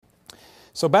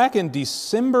So back in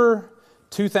December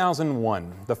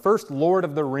 2001, the first Lord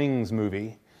of the Rings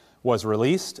movie was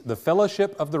released, The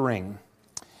Fellowship of the Ring.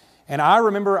 And I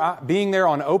remember being there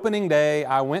on opening day.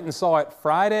 I went and saw it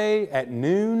Friday at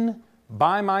noon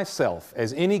by myself,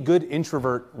 as any good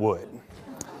introvert would.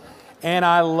 And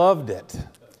I loved it.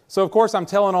 So of course I'm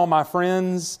telling all my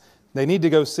friends, they need to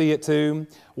go see it too.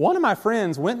 One of my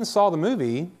friends went and saw the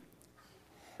movie,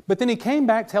 but then he came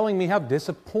back telling me how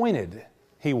disappointed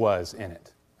he was in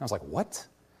it. I was like, what?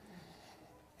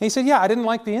 And he said, yeah, I didn't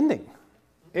like the ending.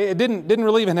 It didn't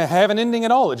really even have an ending at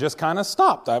all. It just kind of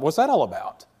stopped. What's that all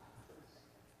about?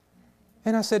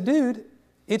 And I said, dude,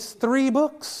 it's 3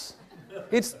 books.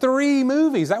 It's 3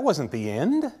 movies. That wasn't the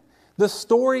end. The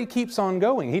story keeps on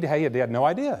going. He had no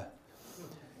idea.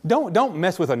 Don't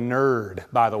mess with a nerd,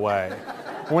 by the way.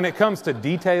 When it comes to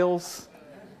details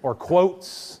or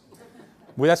quotes,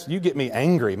 you get me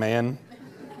angry, man.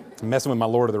 I'm messing with my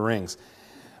Lord of the Rings.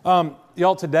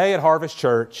 Y'all, today at Harvest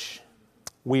Church,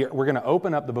 we're going to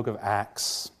open up the book of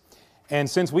Acts. And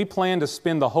since we plan to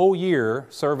spend the whole year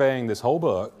surveying this whole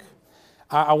book,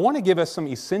 I want to give us some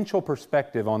essential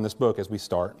perspective on this book as we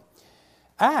start.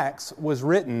 Acts was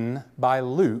written by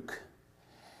Luke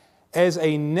as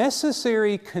a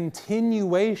necessary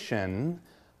continuation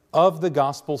of the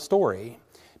gospel story.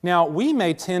 Now, we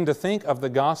may tend to think of the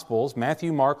Gospels,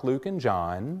 Matthew, Mark, Luke, and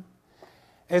John,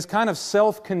 as kind of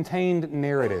self-contained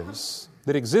narratives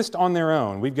that exist on their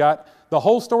own. We've got the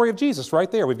whole story of Jesus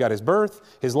right there. We've got His birth,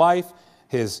 His life,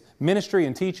 His ministry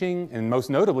and teaching, and most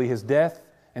notably His death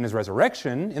and His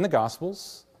resurrection in the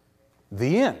Gospels.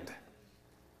 The end.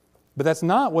 But that's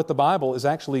not what the Bible is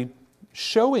actually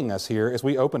showing us here as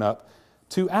we open up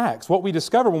to Acts. What we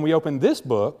discover when we open this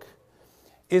book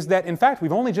is that, in fact,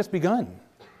 we've only just begun.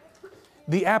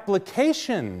 The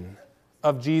application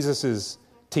of Jesus'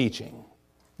 teaching,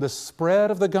 the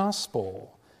spread of the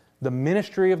gospel, the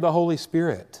ministry of the Holy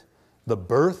Spirit, the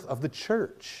birth of the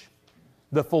church,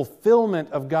 the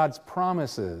fulfillment of God's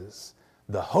promises,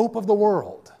 the hope of the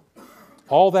world,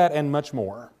 all that and much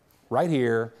more, right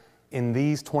here in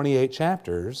these 28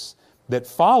 chapters that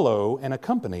follow and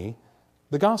accompany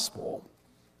the gospel.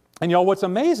 And y'all, what's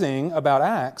amazing about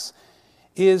Acts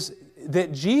is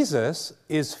that Jesus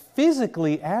is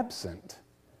physically absent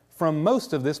from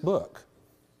most of this book.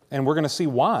 And we're going to see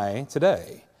why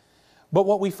today. But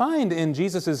what we find in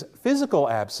Jesus' physical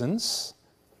absence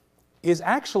is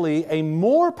actually a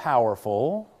more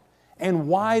powerful and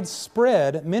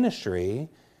widespread ministry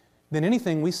than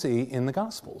anything we see in the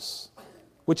Gospels,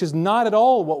 which is not at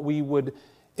all what we would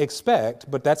expect,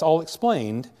 but that's all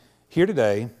explained here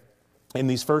today in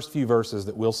these first few verses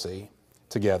that we'll see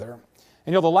together.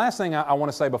 And the last thing I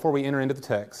want to say before we enter into the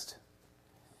text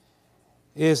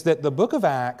is that the book of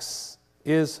Acts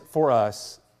is for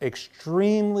us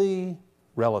extremely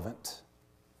relevant.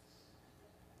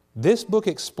 This book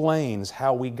explains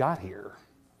how we got here.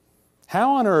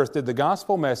 How on earth did the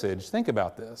gospel message, think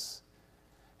about this,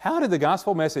 how did the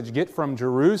gospel message get from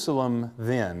Jerusalem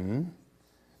then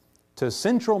to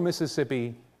central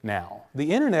Mississippi now?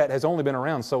 The internet has only been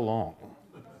around so long.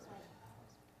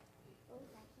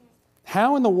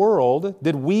 How in the world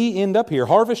did we end up here?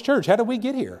 Harvest Church, how did we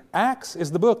get here? Acts is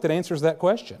the book that answers that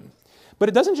question. But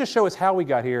it doesn't just show us how we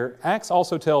got here. Acts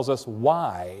also tells us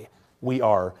why we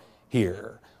are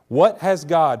here. What has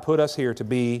God put us here to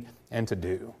be and to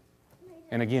do?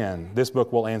 And again, this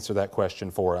book will answer that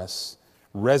question for us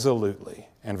resolutely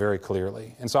and very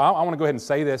clearly. And so I want to go ahead and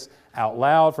say this out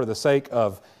loud for the sake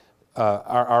of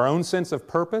our own sense of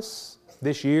purpose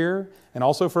this year and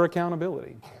also for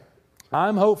accountability.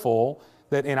 I'm hopeful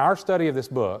that in our study of this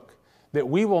book, that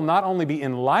we will not only be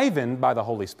enlivened by the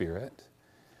Holy Spirit,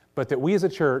 but that we as a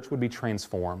church would be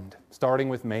transformed, starting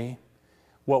with me.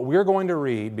 What we're going to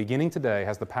read beginning today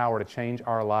has the power to change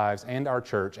our lives and our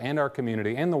church and our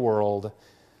community and the world,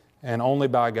 and only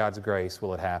by God's grace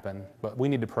will it happen. But we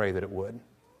need to pray that it would.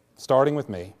 Starting with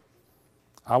me,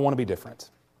 I want to be different.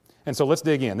 And so let's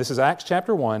dig in. This is Acts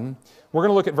chapter 1. We're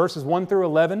going to look at verses 1 through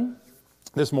 11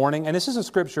 this morning, and this is a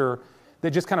scripture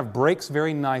that just kind of breaks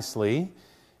very nicely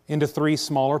into 3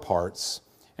 smaller parts.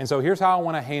 And so here's how I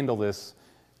want to handle this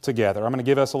together. I'm going to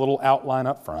give us a little outline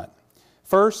up front.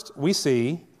 First, we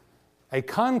see a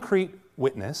concrete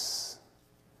witness,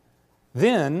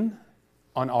 then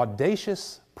an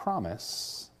audacious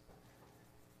promise,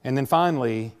 and then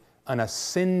finally, an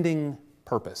ascending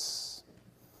purpose.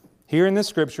 Here in this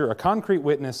scripture, a concrete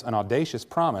witness, an audacious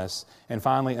promise, and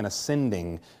finally, an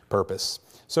ascending purpose.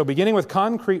 So beginning with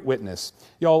concrete witness.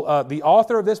 Y'all, the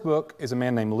author of this book is a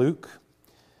man named Luke,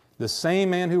 the same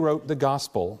man who wrote the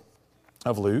Gospel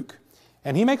of Luke.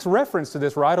 And he makes reference to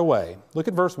this right away. Look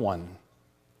at verse 1.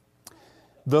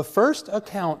 the first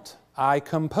account I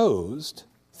composed,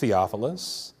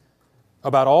 Theophilus,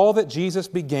 about all that Jesus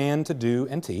began to do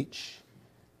and teach,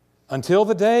 until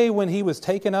the day when he was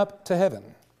taken up to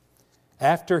heaven,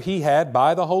 after he had,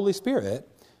 by the Holy Spirit,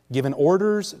 given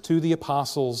orders to the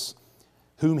apostles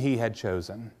whom he had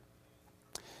chosen.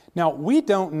 Now, we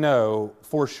don't know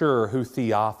for sure who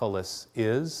Theophilus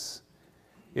is,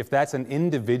 if that's an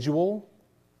individual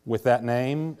with that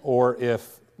name, or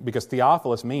because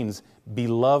Theophilus means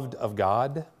beloved of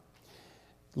God.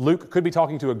 Luke could be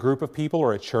talking to a group of people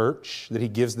or a church that he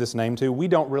gives this name to. We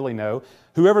don't really know.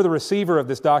 Whoever the receiver of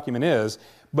this document is,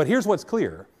 but here's what's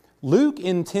clear. Luke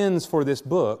intends for this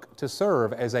book to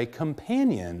serve as a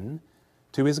companion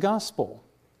to his gospel.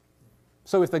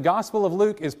 So if the Gospel of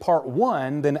Luke is part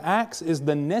 1, then Acts is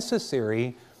the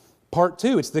necessary part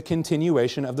 2. It's the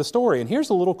continuation of the story. And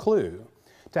here's a little clue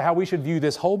to how we should view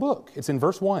this whole book. It's in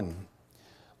verse 1.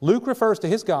 Luke refers to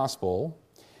his gospel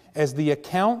as the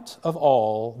account of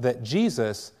all that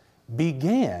Jesus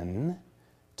began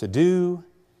to do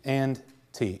and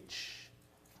teach.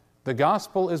 The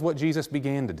gospel is what Jesus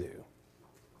began to do.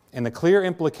 And the clear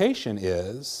implication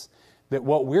is that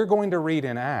what we're going to read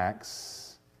in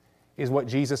Acts is what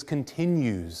Jesus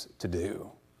continues to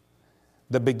do.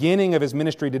 The beginning of his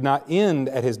ministry did not end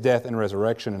at his death and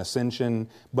resurrection and ascension,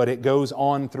 but it goes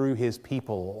on through his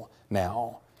people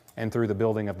now and through the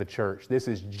building of the church. This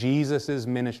is Jesus'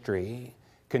 ministry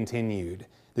continued.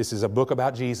 This is a book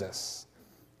about Jesus.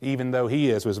 Even though he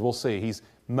is, as we'll see, he's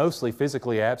mostly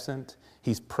physically absent,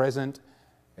 he's present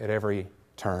at every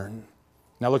turn.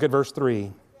 Now look at verse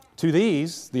 3. To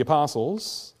these, the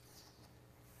apostles,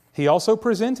 he also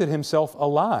presented himself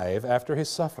alive after his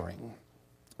suffering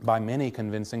by many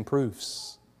convincing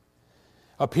proofs,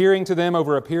 appearing to them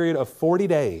over a period of 40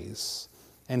 days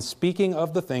and speaking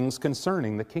of the things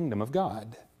concerning the kingdom of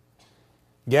God.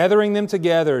 Gathering them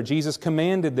together, Jesus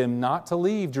commanded them not to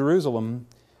leave Jerusalem,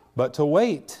 but to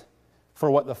wait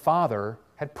for what the Father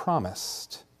had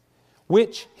promised,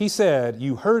 which, he said,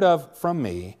 you heard of from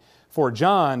me. For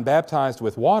John baptized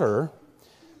with water,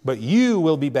 but you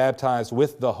will be baptized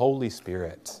with the Holy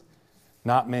Spirit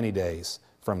not many days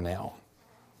from now.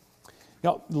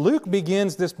 Now, Luke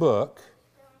begins this book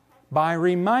by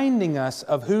reminding us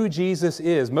of who Jesus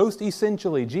is. Most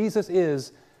essentially, Jesus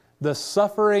is the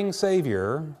suffering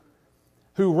Savior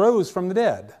who rose from the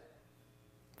dead.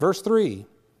 Verse 3,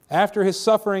 after his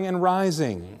suffering and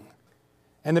rising,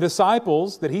 and the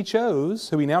disciples that he chose,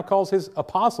 who he now calls his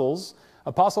apostles,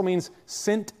 apostle means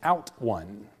sent out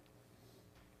one.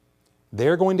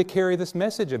 They're going to carry this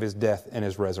message of his death and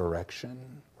his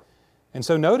resurrection. And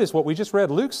so notice what we just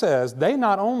read. Luke says they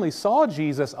not only saw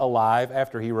Jesus alive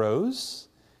after he rose,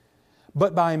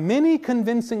 but by many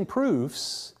convincing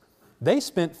proofs, they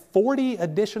spent 40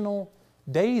 additional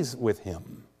days with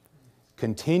him,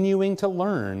 continuing to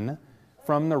learn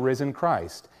from the risen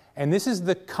Christ. And this is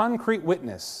the concrete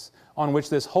witness on which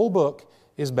this whole book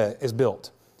is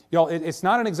built. Y'all, it's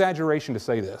not an exaggeration to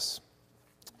say this.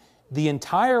 The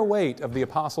entire weight of the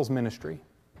apostles' ministry,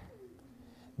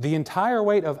 the entire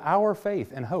weight of our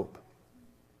faith and hope,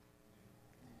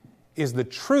 is the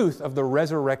truth of the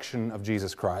resurrection of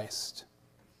Jesus Christ.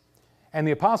 And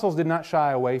the apostles did not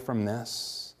shy away from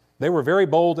this. They were very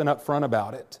bold and upfront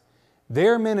about it.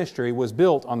 Their ministry was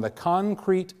built on the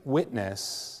concrete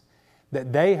witness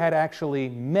that they had actually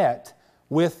met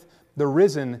with the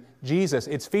risen Jesus.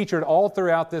 It's featured all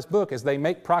throughout this book as they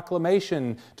make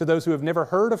proclamation to those who have never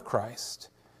heard of Christ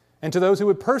and to those who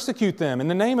would persecute them in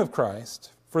the name of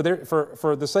Christ for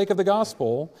the sake of the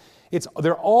gospel.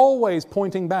 They're always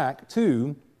pointing back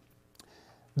to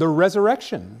the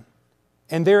resurrection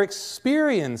and their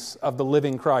experience of the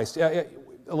living Christ. A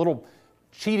little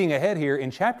cheating ahead here,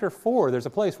 in chapter 4, there's a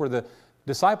place where the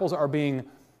disciples are being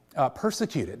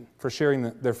persecuted for sharing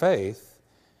their faith.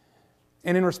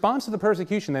 And in response to the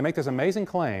persecution, they make this amazing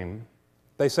claim.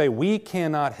 They say, we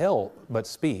cannot help but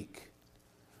speak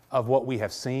of what we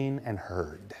have seen and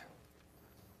heard.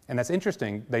 And that's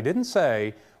interesting. They didn't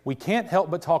say, we can't help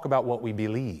but talk about what we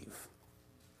believe.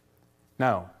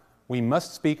 No, we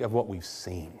must speak of what we've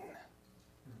seen,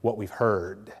 what we've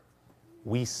heard.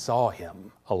 We saw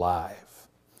him alive.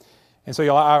 And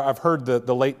so I've heard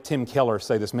the late Tim Keller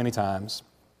say this many times.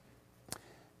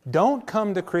 Don't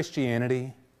come to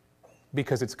Christianity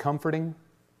because it's comforting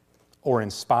or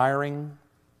inspiring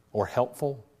or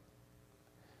helpful.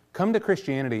 Come to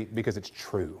Christianity because it's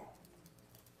true.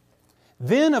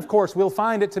 Then, of course, we'll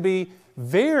find it to be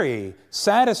very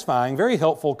satisfying, very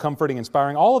helpful, comforting,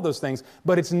 inspiring, all of those things,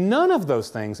 but it's none of those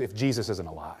things if Jesus isn't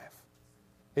alive,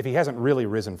 if he hasn't really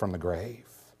risen from the grave.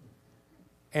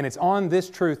 And it's on this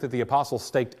truth that the apostles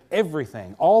staked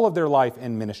everything, all of their life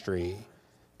in ministry,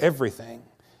 everything.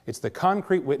 It's the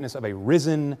concrete witness of a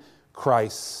risen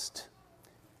Christ.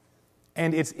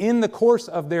 And it's in the course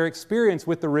of their experience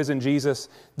with the risen Jesus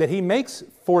that He makes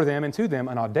for them and to them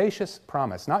an audacious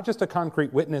promise. Not just a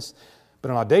concrete witness,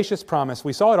 but an audacious promise.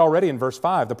 We saw it already in verse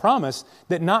 5. The promise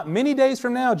that not many days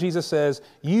from now, Jesus says,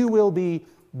 you will be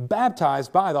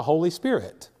baptized by the Holy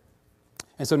Spirit.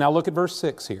 And so now look at verse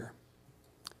 6 here.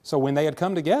 So when they had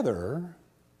come together,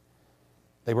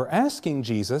 they were asking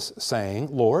Jesus, saying,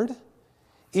 Lord,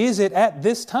 is it at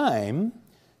this time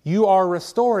you are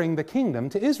restoring the kingdom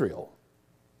to Israel?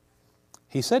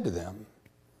 He said to them,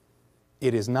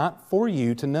 it is not for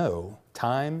you to know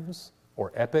times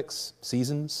or epochs,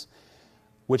 seasons,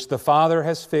 which the Father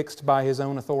has fixed by His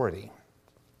own authority.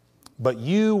 But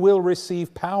you will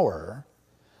receive power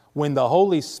when the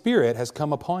Holy Spirit has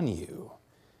come upon you,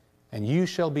 and you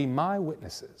shall be my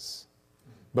witnesses,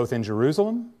 both in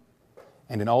Jerusalem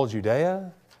and in all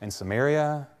Judea and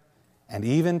Samaria, and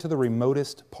even to the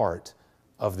remotest part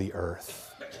of the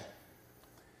earth.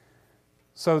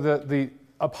 So the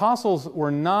apostles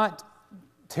were not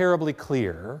terribly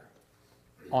clear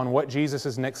on what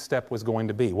Jesus' next step was going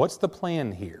to be. What's the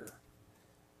plan here?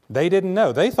 They didn't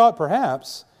know. They thought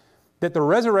perhaps that the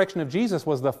resurrection of Jesus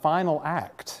was the final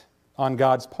act on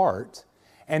God's part,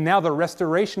 and now the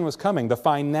restoration was coming. The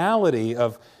finality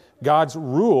of God's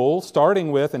rule,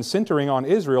 starting with and centering on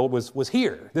Israel, was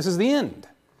here. This is the end.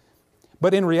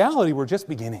 But in reality, we're just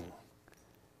beginning.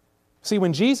 See,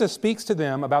 when Jesus speaks to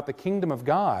them about the kingdom of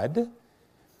God,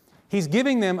 He's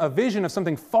giving them a vision of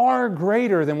something far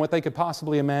greater than what they could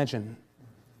possibly imagine.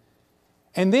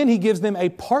 And then He gives them a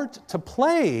part to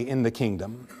play in the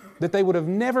kingdom that they would have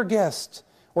never guessed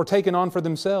or taken on for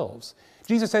themselves.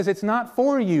 Jesus says, it's not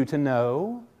for you to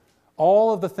know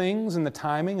all of the things and the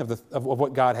timing of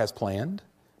what God has planned,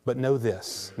 but know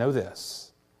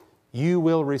this, you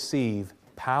will receive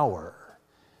power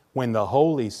when the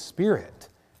Holy Spirit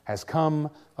has come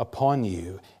upon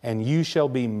you, and you shall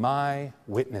be my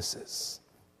witnesses,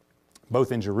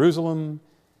 both in Jerusalem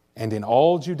and in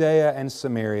all Judea and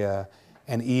Samaria,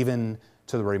 and even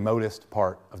to the remotest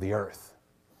part of the earth.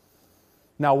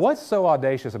 Now, what's so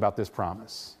audacious about this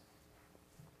promise?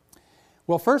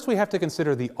 Well, first we have to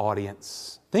consider the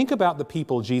audience. Think about the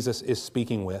people Jesus is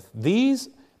speaking with. These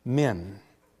men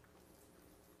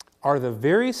are the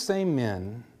very same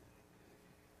men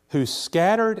who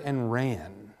scattered and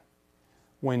ran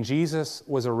when Jesus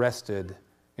was arrested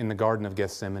in the Garden of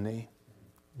Gethsemane.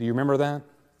 Do you remember that?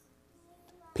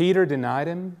 Peter denied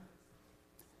Him.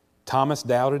 Thomas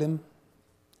doubted Him.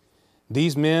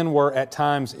 These men were at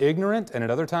times ignorant and at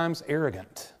other times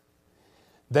arrogant.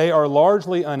 They are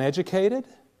largely uneducated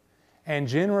and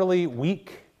generally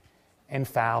weak and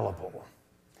fallible.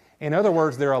 In other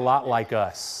words, they're a lot like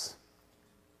us.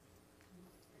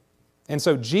 And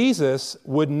so Jesus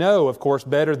would know, of course,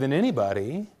 better than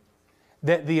anybody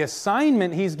that the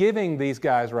assignment He's giving these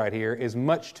guys right here is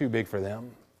much too big for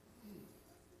them.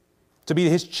 To be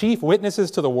His chief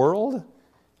witnesses to the world,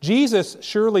 Jesus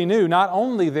surely knew not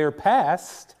only their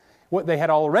past, what they had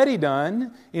already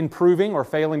done in proving or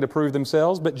failing to prove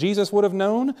themselves, but Jesus would have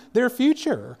known their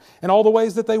future and all the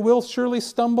ways that they will surely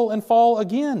stumble and fall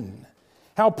again.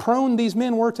 How prone these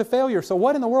men were to failure. So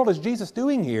what in the world is Jesus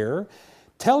doing here,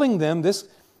 telling them this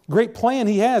great plan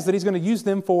He has that He's going to use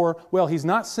them for? Well, He's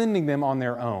not sending them on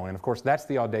their own. And of course, that's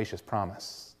the audacious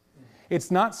promise.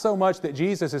 It's not so much that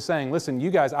Jesus is saying, listen, you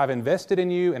guys, I've invested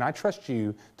in you and I trust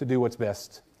you to do what's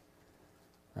best.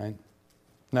 Right?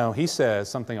 No, He says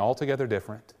something altogether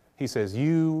different. He says,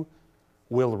 you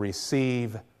will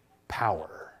receive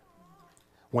power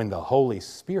when the Holy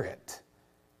Spirit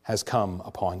has come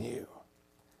upon you.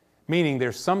 Meaning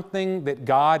there's something that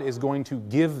God is going to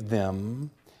give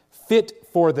them fit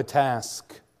for the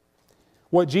task.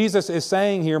 What Jesus is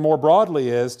saying here more broadly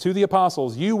is, to the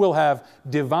apostles, you will have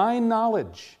divine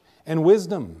knowledge and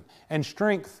wisdom and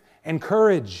strength and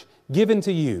courage given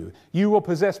to you. You will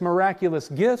possess miraculous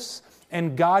gifts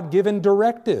and God-given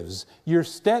directives. Your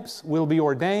steps will be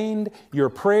ordained. Your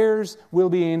prayers will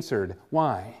be answered.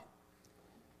 Why?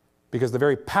 Because the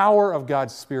very power of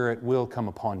God's Spirit will come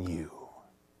upon you.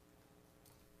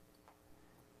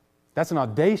 That's an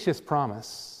audacious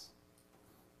promise,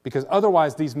 because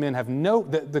otherwise these men have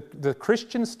the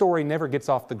Christian story never gets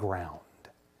off the ground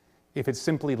if it's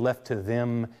simply left to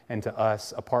them and to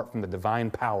us apart from the divine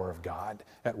power of God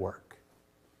at work.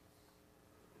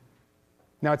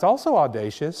 Now, it's also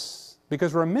audacious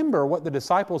because remember what the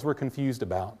disciples were confused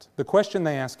about. The question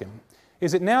they ask Him,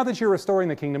 is it now that you're restoring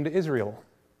the kingdom to Israel?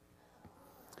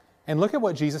 And look at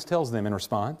what Jesus tells them in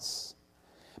response.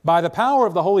 By the power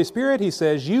of the Holy Spirit, he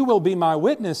says, you will be my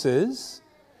witnesses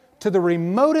to the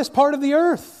remotest part of the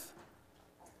earth.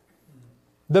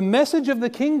 The message of the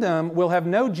kingdom will have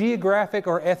no geographic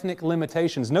or ethnic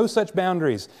limitations, no such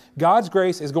boundaries. God's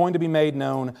grace is going to be made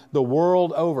known the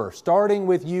world over, starting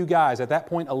with you guys. At that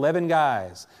point, 11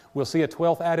 guys. We'll see a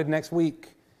 12th added next week.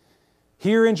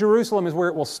 Here in Jerusalem is where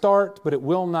it will start, but it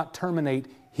will not terminate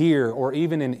here or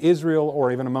even in Israel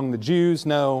or even among the Jews.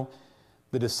 No,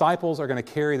 the disciples are going to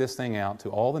carry this thing out to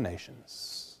all the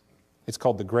nations. It's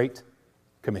called the Great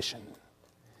Commission.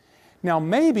 Now,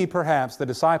 maybe perhaps the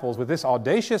disciples, with this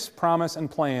audacious promise and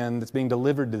plan that's being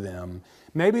delivered to them,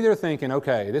 maybe they're thinking,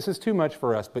 okay, this is too much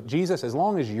for us, but Jesus, as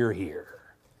long as you're here,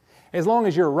 as long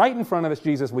as you're right in front of us,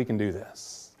 Jesus, we can do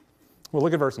this. Well,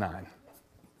 look at verse 9.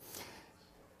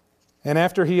 And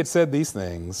after he had said these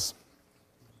things,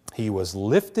 he was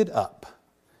lifted up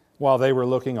while they were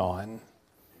looking on,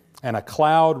 and a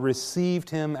cloud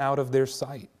received him out of their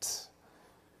sight.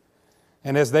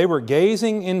 And as they were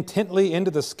gazing intently into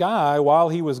the sky while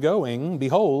he was going,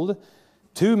 behold,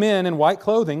 2 men in white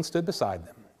clothing stood beside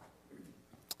them.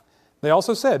 They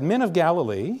also said, Men of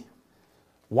Galilee,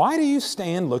 why do you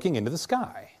stand looking into the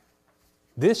sky?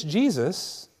 This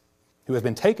Jesus, who has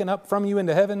been taken up from you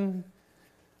into heaven,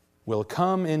 will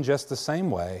come in just the same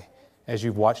way as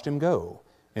you've watched him go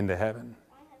into heaven.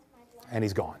 And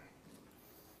he's gone.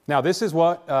 Now, this is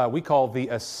what we call the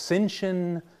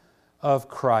ascension of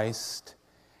Christ.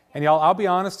 And y'all, I'll be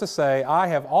honest to say, I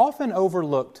have often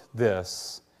overlooked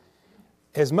this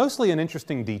as mostly an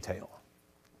interesting detail.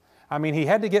 I mean, he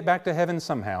had to get back to heaven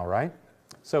somehow, right?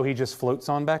 So he just floats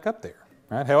on back up there,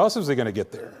 right? How else was he going to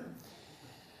get there?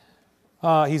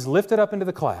 He's lifted up into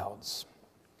the clouds.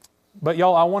 But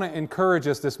y'all, I want to encourage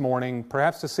us this morning,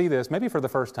 perhaps to see this, maybe for the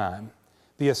first time.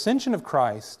 The ascension of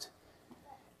Christ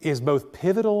is both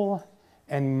pivotal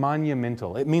and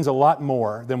monumental. It means a lot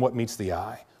more than what meets the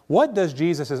eye. What does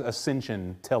Jesus'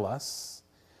 ascension tell us?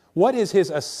 What is his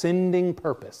ascending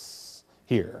purpose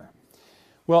here?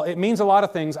 Well, it means a lot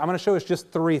of things. I'm going to show us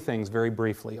just 3 things very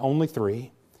briefly, only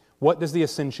 3. What does the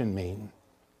ascension mean?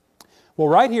 Well,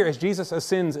 right here, as Jesus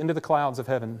ascends into the clouds of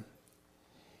heaven,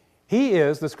 he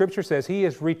is, the Scripture says, he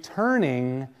is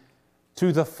returning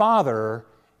to the Father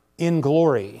in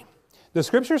glory. The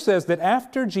Scripture says that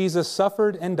after Jesus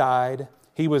suffered and died,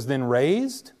 he was then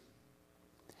raised.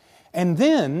 And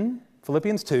then,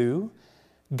 Philippians 2,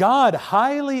 God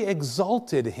highly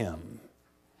exalted him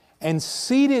and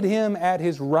seated him at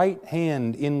his right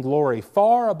hand in glory,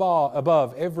 far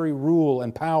above every rule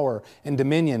and power and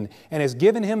dominion, and has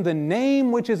given him the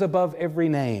name which is above every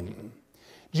name.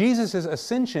 Jesus'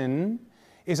 ascension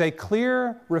is a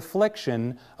clear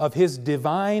reflection of his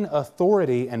divine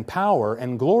authority and power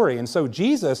and glory. And so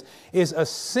Jesus is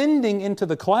ascending into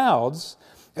the clouds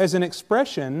as an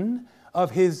expression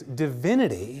of his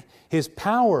divinity, his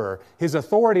power, his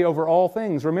authority over all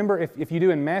things. Remember, if you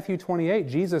do in Matthew 28,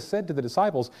 Jesus said to the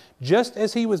disciples, just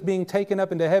as he was being taken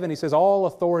up into heaven, he says, all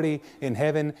authority in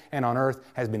heaven and on earth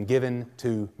has been given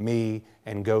to me,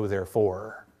 and go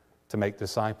therefore to make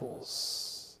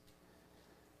disciples.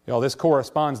 You know, this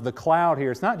corresponds, the cloud here,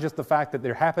 it's not just the fact that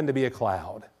there happened to be a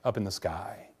cloud up in the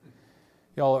sky.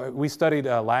 Y'all, we studied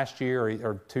last year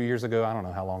or 2 years ago, I don't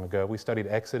know how long ago, we studied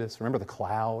Exodus. Remember the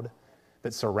cloud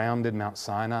that surrounded Mount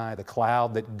Sinai, the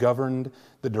cloud that governed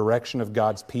the direction of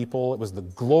God's people? It was the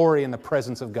glory and the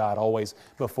presence of God always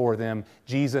before them.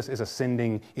 Jesus is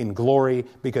ascending in glory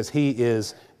because he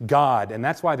is God. And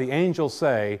that's why the angels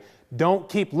say, don't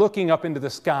keep looking up into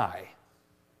the sky.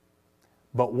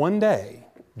 But one day,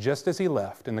 just as he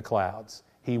left in the clouds,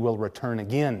 he will return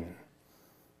again.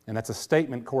 And that's a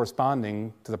statement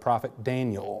corresponding to the prophet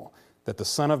Daniel, that the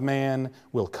Son of Man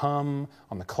will come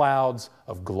on the clouds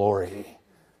of glory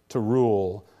to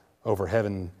rule over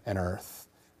heaven and earth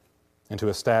and to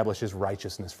establish his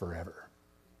righteousness forever.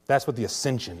 That's what the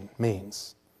ascension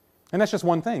means. And that's just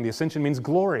one thing. The ascension means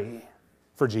glory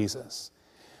for Jesus.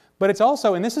 But it's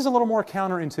also, and this is a little more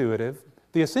counterintuitive,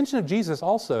 the ascension of Jesus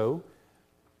also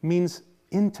means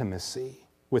intimacy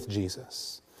with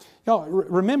Jesus. Y'all,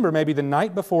 remember maybe the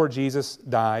night before Jesus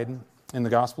died in the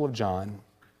Gospel of John,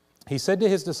 he said to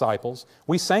his disciples,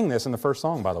 we sang this in the first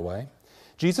song, by the way.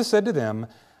 Jesus said to them,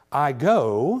 I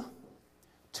go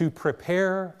to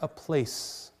prepare a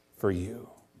place for you.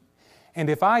 And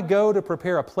if I go to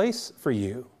prepare a place for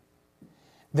you,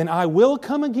 then I will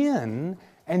come again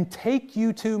and take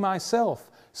you to myself,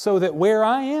 so that where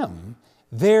I am,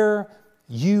 there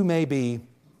you may be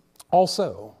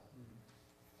also.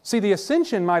 See, the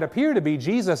ascension might appear to be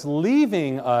Jesus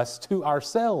leaving us to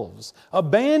ourselves,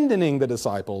 abandoning the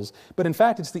disciples, but in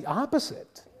fact it's the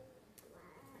opposite.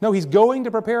 No, He's going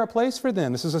to prepare a place for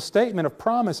them. This is a statement of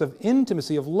promise, of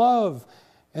intimacy, of love,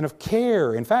 and of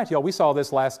care. In fact, y'all, we saw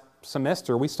this last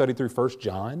semester. We studied through 1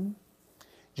 John.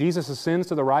 Jesus ascends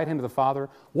to the right hand of the Father.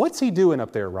 What's He doing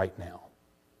up there right now?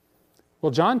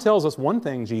 Well, John tells us one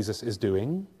thing Jesus is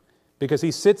doing. Because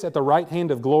He sits at the right hand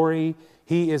of glory,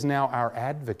 He is now our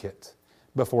advocate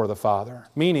before the Father.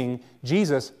 Meaning,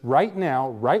 Jesus, right now,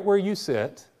 right where you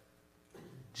sit,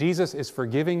 Jesus is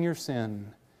forgiving your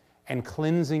sin and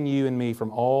cleansing you and me from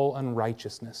all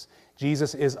unrighteousness.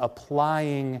 Jesus is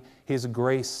applying His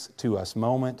grace to us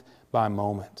moment by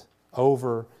moment,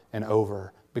 over and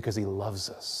over, because He loves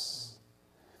us.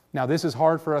 Now, this is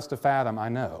hard for us to fathom, I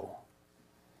know.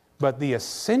 But the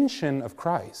ascension of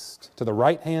Christ to the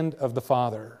right hand of the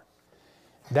Father,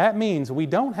 that means we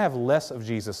don't have less of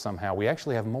Jesus somehow. We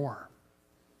actually have more.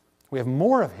 We have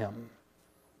more of Him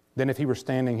than if He were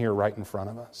standing here right in front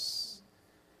of us.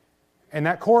 And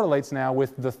that correlates now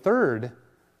with the third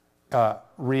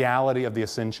reality of the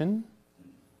ascension.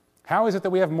 How is it that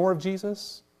we have more of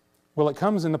Jesus? Well, it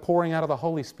comes in the pouring out of the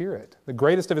Holy Spirit, the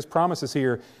greatest of His promises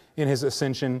here in His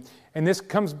ascension. And this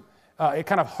comes... it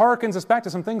kind of harkens us back to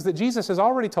some things that Jesus has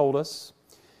already told us.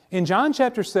 In John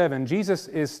chapter 7, Jesus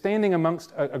is standing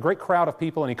amongst a great crowd of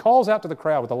people, and He calls out to the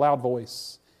crowd with a loud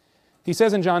voice. He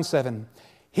says in John 7,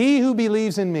 "He who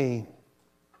believes in me,"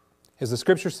 as the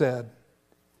Scripture said,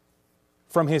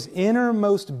 "from his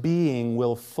innermost being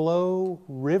will flow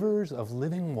rivers of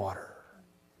living water.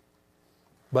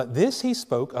 But this He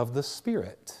spoke of the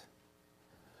Spirit,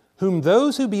 whom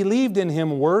those who believed in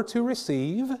Him were to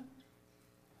receive.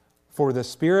 For the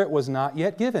Spirit was not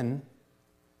yet given,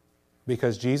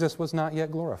 because Jesus was not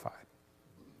yet glorified."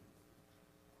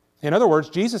 In other words,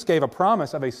 Jesus gave a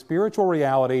promise of a spiritual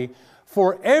reality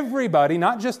for everybody,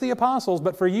 not just the apostles,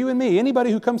 but for you and me.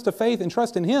 Anybody who comes to faith and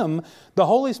trust in Him, the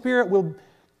Holy Spirit will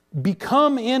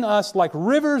become in us like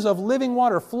rivers of living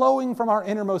water flowing from our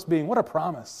innermost being. What a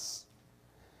promise.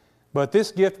 But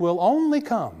this gift will only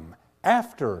come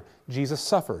after Jesus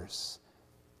suffers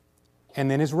and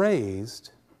then is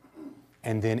raised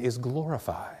and then is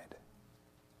glorified.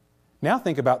 Now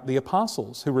think about the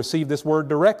apostles who received this word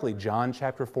directly. John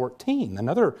chapter 14,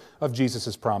 another of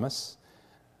Jesus' promise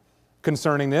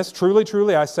concerning this. "Truly,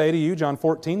 truly, I say to you," John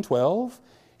 14:12,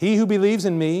 "he who believes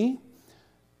in me,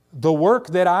 the work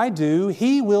that I do,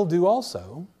 he will do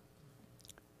also.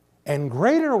 And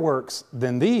greater works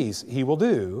than these he will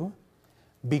do,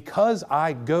 because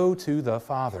I go to the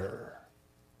Father."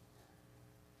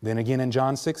 Then again in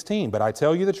John 16, "But I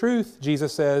tell you the truth,"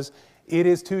 Jesus says, "it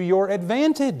is to your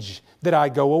advantage that I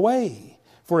go away.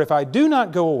 For if I do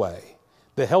not go away,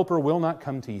 the Helper will not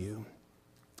come to you.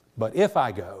 But if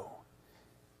I go,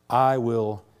 I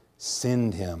will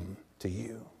send Him to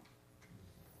you."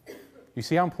 You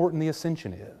see how important the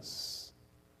ascension is.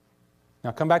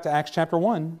 Now come back to Acts chapter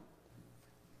 1.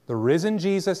 The risen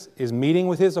Jesus is meeting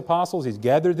with His apostles. He's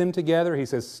gathered them together. He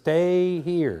says, "Stay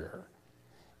here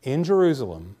in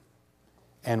Jerusalem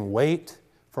and wait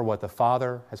for what the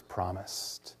Father has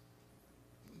promised.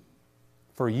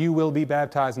 For you will be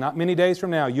baptized, not many days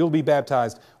from now, you'll be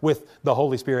baptized with the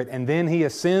Holy Spirit." And then He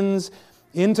ascends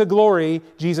into glory.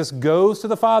 Jesus goes to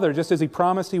the Father just as He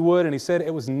promised He would, and He said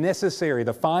it was necessary,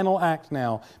 the final act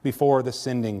now before the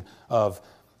sending of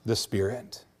the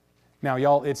Spirit. Now,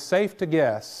 y'all, it's safe to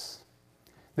guess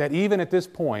that even at this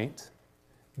point,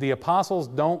 the apostles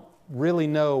don't really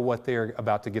know what they're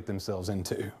about to get themselves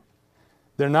into.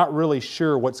 They're not really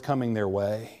sure what's coming their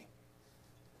way.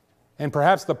 And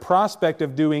perhaps the prospect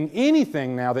of doing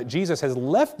anything now that Jesus has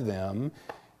left them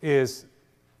is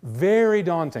very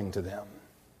daunting to them.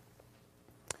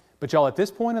 But y'all, at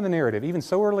this point in the narrative, even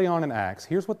so early on in Acts,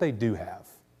 here's what they do have.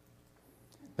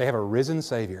 They have a risen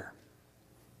Savior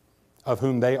of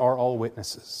whom they are all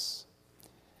witnesses.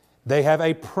 They have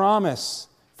a promise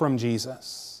from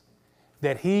Jesus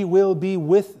that He will be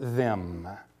with them.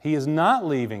 He is not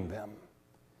leaving them,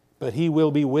 but He will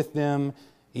be with them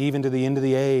even to the end of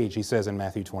the age, He says in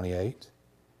Matthew 28.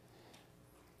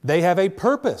 They have a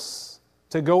purpose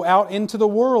to go out into the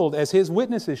world as His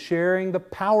witnesses, sharing the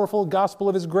powerful gospel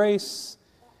of His grace.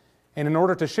 And in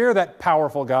order to share that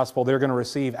powerful gospel, they're going to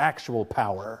receive actual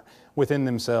power within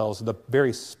themselves. The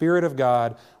very Spirit of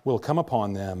God will come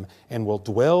upon them and will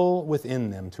dwell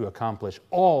within them to accomplish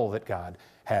all that God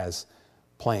has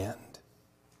planned.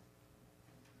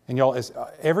 And y'all,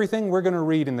 everything we're going to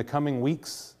read in the coming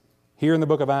weeks here in the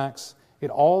book of Acts, it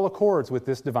all accords with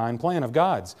this divine plan of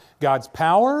God's. God's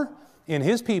power in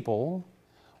His people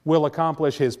will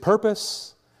accomplish His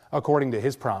purpose according to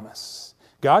His promise.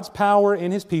 God's power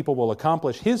in His people will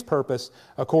accomplish His purpose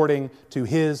according to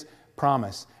His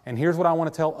promise. And here's what I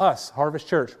want to tell us, Harvest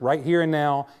Church, right here and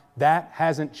now, that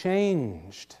hasn't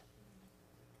changed.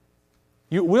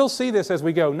 We'll see this as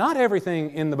we go. Not everything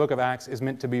in the book of Acts is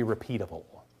meant to be repeatable.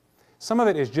 Some of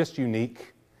it is just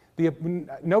unique.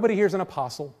 Nobody here is an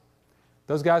apostle.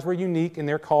 Those guys were unique in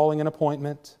their calling and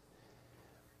appointment.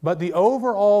 But the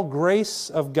overall grace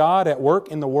of God at work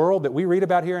in the world that we read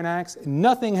about here in Acts,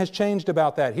 nothing has changed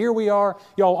about that. Here we are,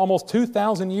 y'all, almost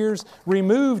 2,000 years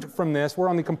removed from this. We're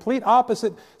on the complete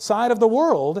opposite side of the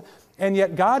world, and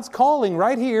yet God's calling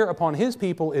right here upon His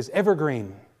people is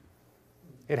evergreen.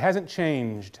 It hasn't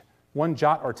changed. One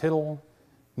jot or tittle,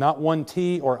 not one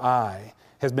T or I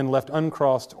has been left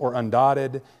uncrossed or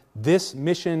undotted. This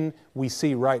mission we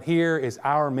see right here is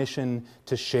our mission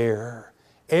to share.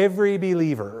 Every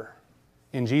believer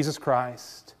in Jesus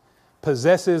Christ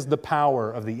possesses the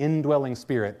power of the indwelling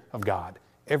Spirit of God.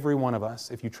 Every one of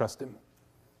us, if you trust Him.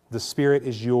 The Spirit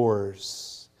is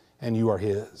yours and you are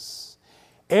His.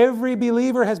 Every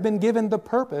believer has been given the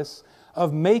purpose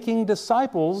of making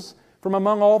disciples from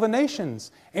among all the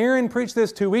nations. Aaron preached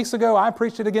this 2 weeks ago. I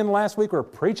preached it again last week. We're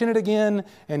preaching it again,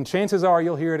 and chances are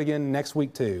you'll hear it again next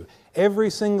week too. Every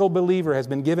single believer has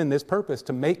been given this purpose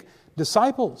to make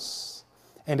disciples.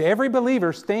 And every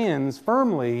believer stands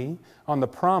firmly on the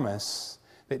promise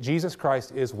that Jesus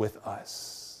Christ is with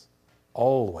us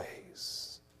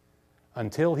always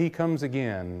until He comes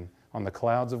again on the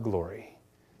clouds of glory.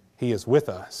 He is with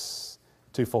us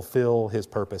to fulfill His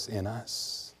purpose in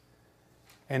us.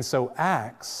 And so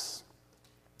Acts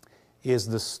is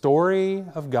the story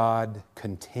of God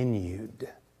continued.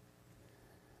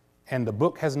 And the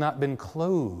book has not been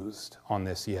closed on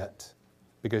this yet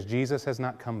because Jesus has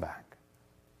not come back.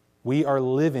 We are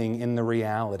living in the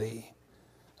reality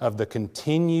of the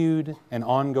continued and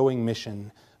ongoing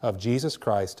mission of Jesus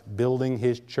Christ building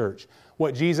His church.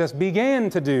 What Jesus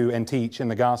began to do and teach in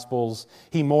the Gospels,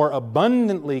 He more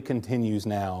abundantly continues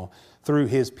now through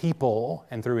His people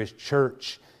and through His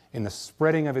church in the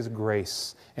spreading of His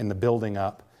grace and the building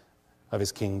up of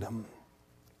His kingdom.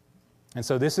 And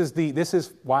so this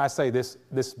is why I say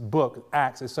this book,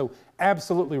 Acts, is so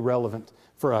absolutely relevant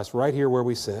for us right here where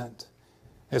we sit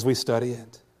as we study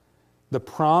it. The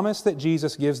promise that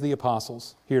Jesus gives the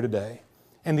apostles here today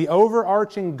and the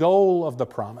overarching goal of the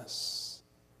promise,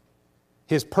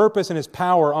 His purpose and His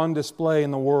power on display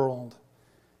in the world.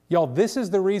 Y'all, this is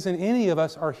the reason any of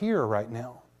us are here right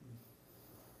now.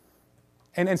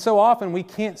 And so often we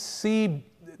can't see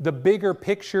the bigger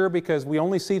picture because we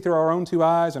only see through our own two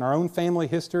eyes and our own family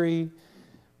history.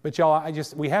 But y'all,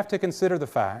 we have to consider the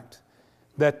fact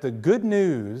that the good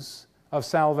news of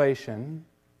salvation,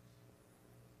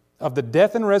 of the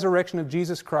death and resurrection of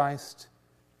Jesus Christ,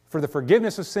 for the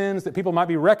forgiveness of sins that people might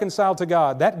be reconciled to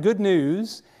God, that good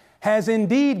news has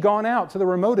indeed gone out to the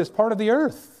remotest part of the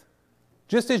earth,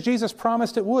 just as Jesus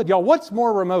promised it would. Y'all, what's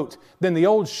more remote than the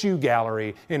old shoe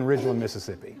gallery in Ridgeland,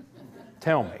 Mississippi?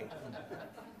 Tell me.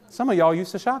 Some of y'all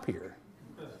used to shop here.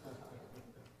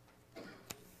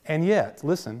 And yet,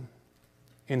 listen,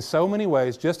 in so many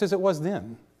ways, just as it was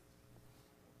then,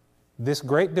 this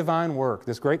great divine work,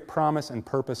 this great promise and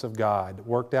purpose of God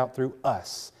worked out through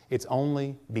us, it's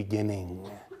only beginning.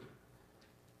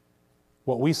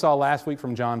 What we saw last week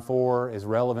from John 4 is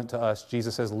relevant to us.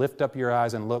 Jesus says, lift up your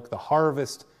eyes and look, the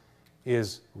harvest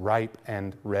is ripe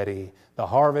and ready. The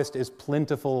harvest is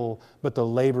plentiful, but the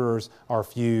laborers are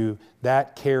few.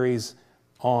 That carries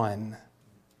on.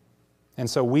 And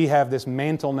so we have this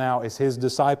mantle now as His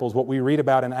disciples. What we read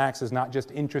about in Acts is not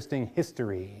just interesting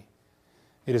history.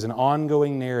 It is an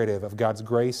ongoing narrative of God's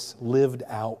grace lived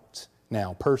out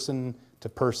now, person to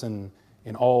person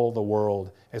in all the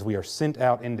world as we are sent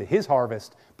out into His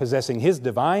harvest, possessing His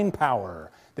divine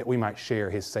power that we might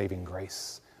share His saving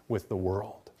grace with the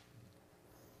world.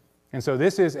 And so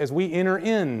this is, as we enter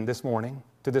in this morning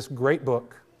to this great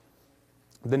book,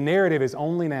 the narrative is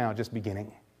only now just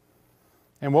beginning.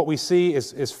 And what we see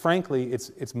is frankly,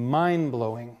 it's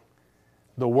mind-blowing.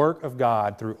 The work of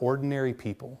God through ordinary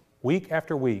people. Week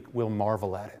after week, we'll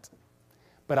marvel at it.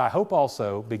 But I hope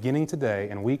also, beginning today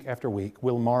and week after week,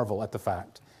 we'll marvel at the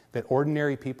fact that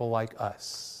ordinary people like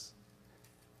us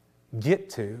get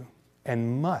to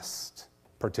and must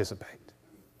participate.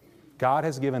 God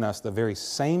has given us the very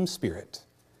same Spirit,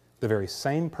 the very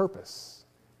same purpose,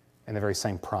 and the very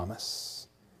same promise.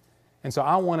 And so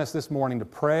I want us this morning to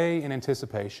pray in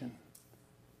anticipation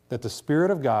that the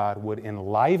Spirit of God would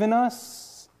enliven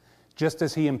us just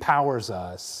as He empowers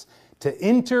us to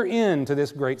enter into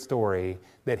this great story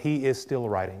that He is still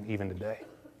writing even today.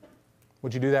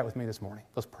 Would you do that with me this morning?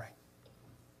 Let's pray.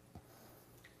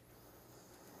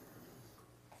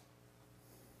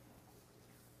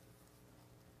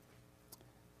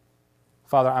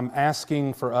 Father, I'm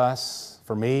asking for us,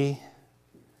 for me,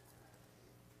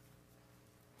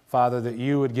 Father, that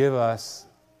you would give us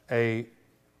a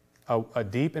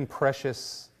deep and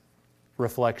precious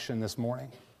reflection this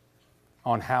morning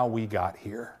on how we got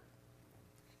here.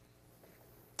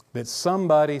 That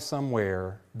somebody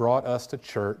somewhere brought us to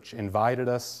church, invited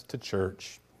us to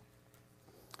church,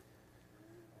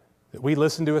 that we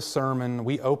listened to a sermon,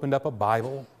 we opened up a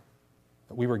Bible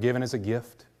that we were given as a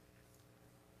gift.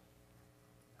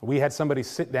 We had somebody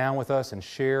sit down with us and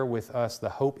share with us the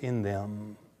hope in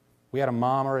them. We had a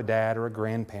mom or a dad or a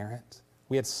grandparent.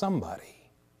 We had somebody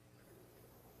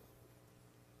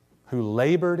who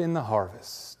labored in the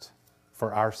harvest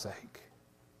for our sake,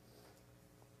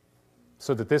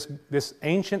 so that this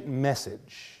ancient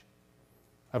message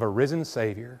of a risen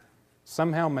Savior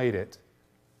somehow made it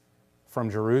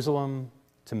from Jerusalem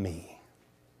to me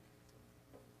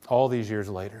all these years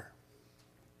later.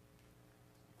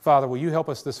 Father, will you help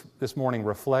us this morning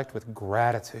reflect with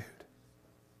gratitude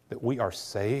that we are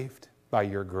saved by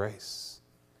your grace,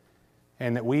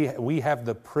 and that we have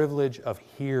the privilege of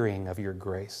hearing of your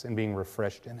grace and being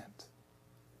refreshed in it.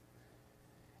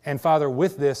 And Father,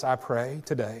 with this I pray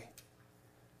today,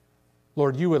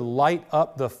 Lord, you would light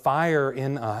up the fire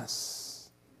in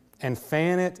us and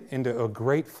fan it into a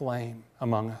great flame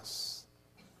among us.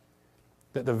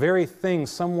 That the very thing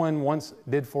someone once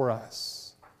did for us,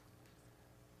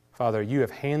 Father, you have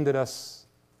handed us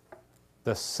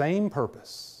the same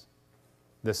purpose,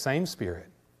 the same Spirit,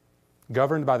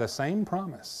 governed by the same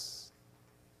promise.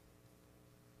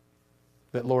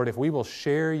 That, Lord, if we will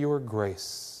share your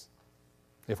grace,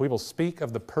 if we will speak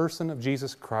of the person of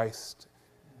Jesus Christ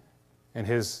and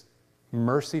His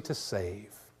mercy to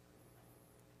save,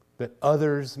 that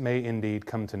others may indeed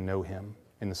come to know Him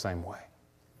in the same way.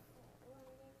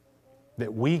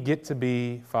 That we get to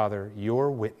be, Father, your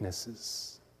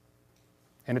witnesses.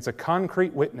 And it's a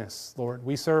concrete witness, Lord.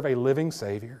 We serve a living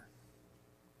Savior.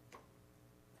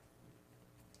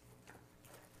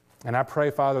 And I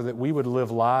pray, Father, that we would live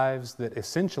lives that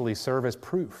essentially serve as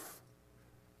proof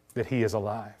that He is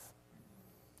alive.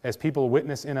 As people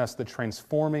witness in us the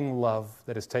transforming love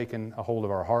that has taken a hold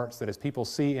of our hearts, that as people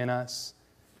see in us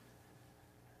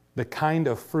the kind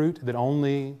of fruit that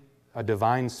only a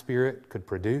divine Spirit could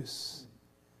produce,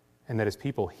 and that as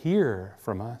people hear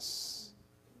from us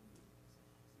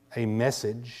a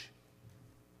message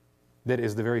that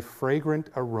is the very fragrant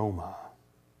aroma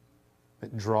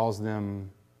that draws them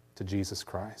to Jesus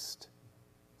Christ.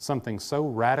 Something so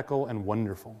radical and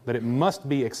wonderful that it must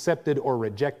be accepted or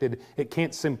rejected. It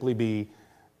can't simply be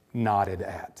nodded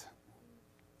at.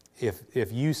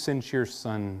 If you sent your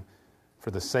Son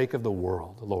for the sake of the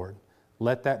world, Lord,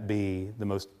 let that be the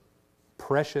most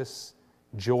precious,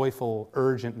 joyful,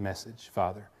 urgent message,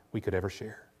 Father, we could ever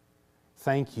share.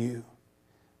 Thank you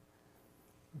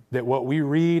that what we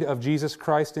read of Jesus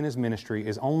Christ in His ministry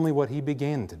is only what He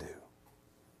began to do.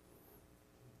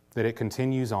 That it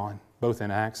continues on, both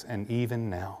in Acts and even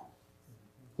now.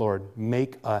 Lord,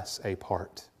 make us a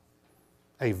part,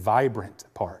 a vibrant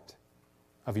part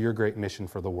of your great mission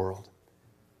for the world.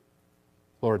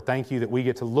 Lord, thank you that we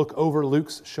get to look over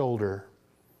Luke's shoulder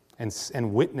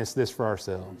and witness this for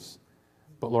ourselves.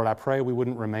 But Lord, I pray we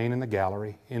wouldn't remain in the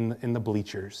gallery, in the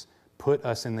bleachers. Put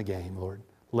us in the game, Lord.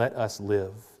 Let us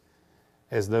live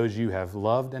as those you have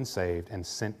loved and saved and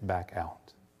sent back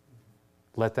out.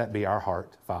 Let that be our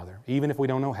heart, Father. Even if we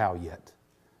don't know how yet,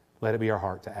 let it be our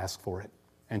heart to ask for it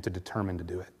and to determine to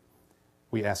do it.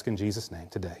 We ask in Jesus' name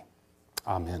today.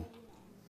 Amen.